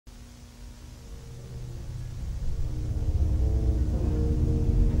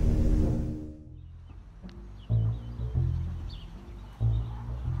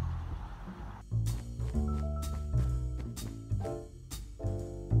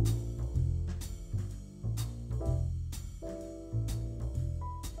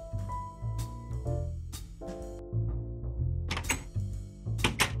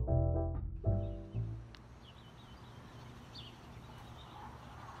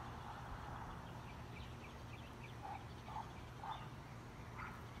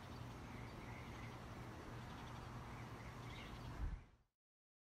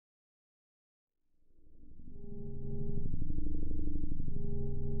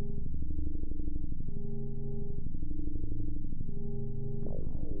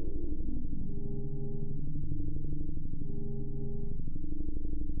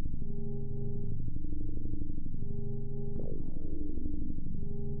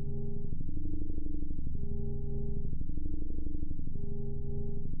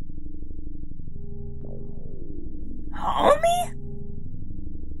homie?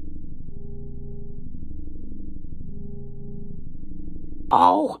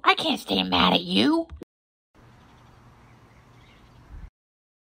 Oh, I can't stay mad at you.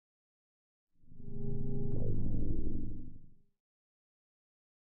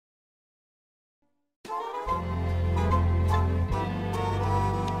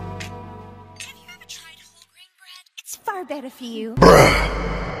 It's far better for you. Bruh,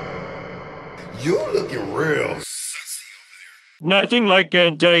 you looking real sussy over there. Nothing like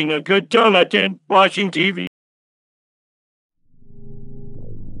getting a good donut and watching TV.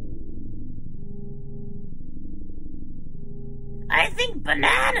 I think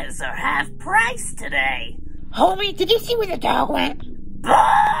bananas are half price today. Homie, did you see where the dog went?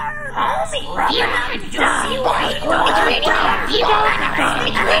 Homie, did you see where the dog went?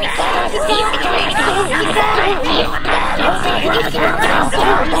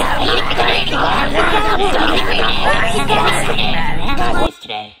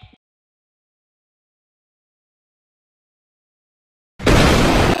 Today.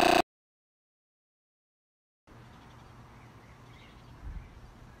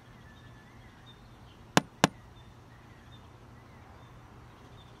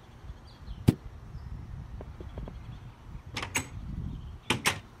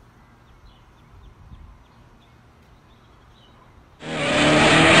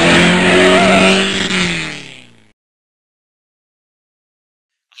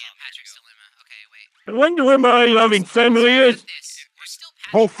 I wonder where my loving family is.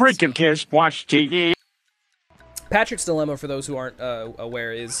 Oh, freaking kids watch TV. Patrick's dilemma, for those who aren't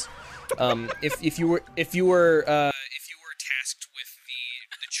aware, is if you were tasked with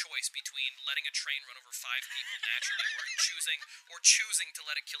the choice between letting a train run over 5 people naturally or choosing to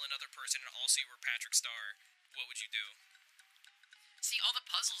let it kill another person, and also you were Patrick Star, what would you do? See, all the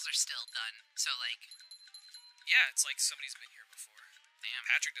puzzles are still done, so like, yeah, it's like somebody's been here before. Damn.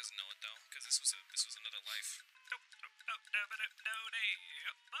 Patrick doesn't know it though, because this was another life. Nope.